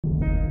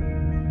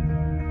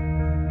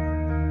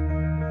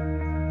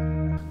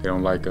They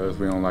don't like us,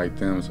 we don't like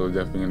them, so it's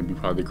definitely going to be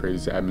probably the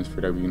craziest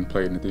atmosphere that we can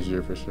play in it this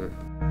year for sure.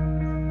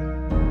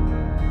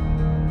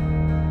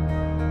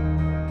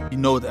 You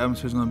know what the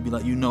atmosphere is going to be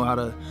like. You know how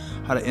the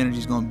energy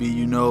is going to be.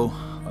 You know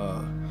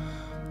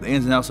the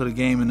ins and outs of the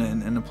game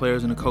and the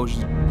players and the coaches.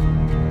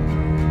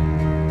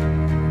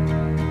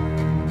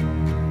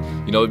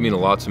 You know, it would mean a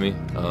lot to me,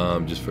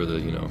 just for the,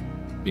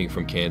 being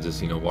from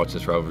Kansas, watching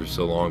this rivalry for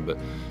so long. But,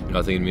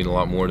 I think it'd mean a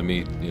lot more to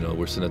me.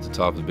 We're sitting at the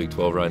top of the Big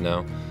 12 right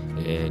now.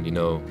 And,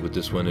 with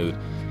this win, it would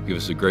give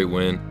us a great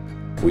win.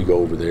 If we go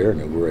over there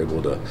and we're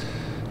able to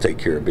take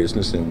care of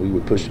business, then we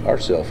would push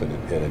ourselves in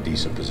a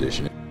decent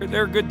position.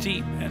 They're a good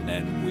team,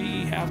 and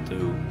we have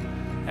to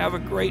have a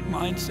great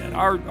mindset.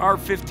 Our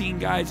 15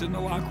 guys in the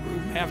locker room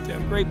have to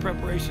have great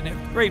preparation,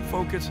 have great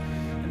focus,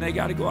 and they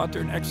got to go out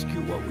there and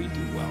execute what we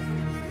do well.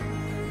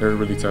 They're a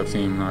really tough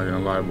team, not gonna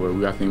lie,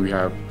 but I think we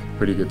have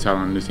pretty good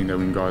talent on this team that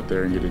we can go out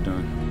there and get it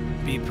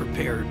done. Be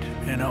prepared,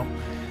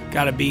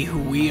 got to be who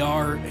we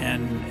are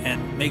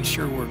and make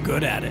sure we're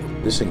good at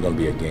it. This isn't going to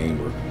be a game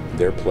where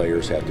their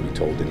players have to be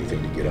told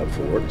anything to get up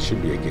for it. It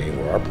should be a game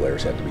where our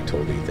players have to be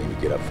told anything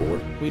to get up for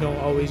it. We don't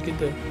always get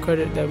the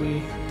credit that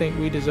we think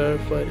we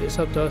deserve, but it's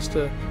up to us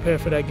to prepare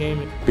for that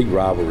game. Big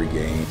rivalry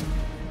game.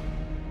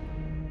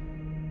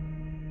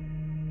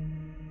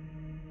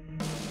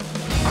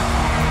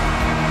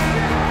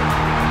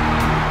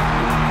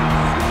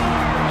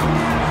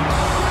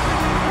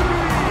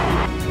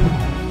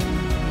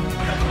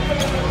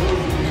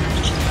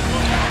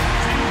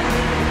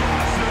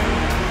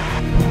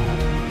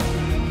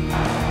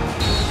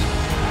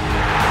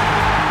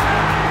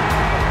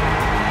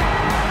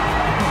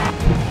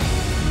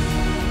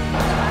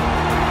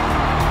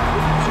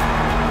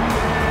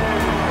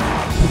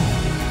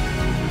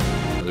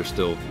 They're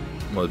still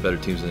one of the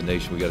better teams in the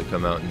nation. We got to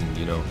come out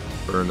and,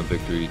 earn the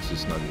victory. It's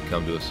just not going to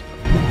come to us.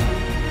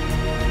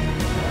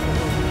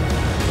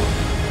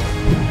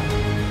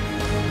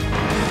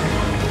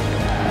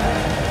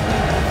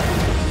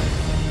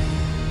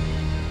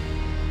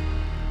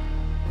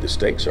 The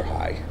stakes are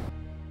high.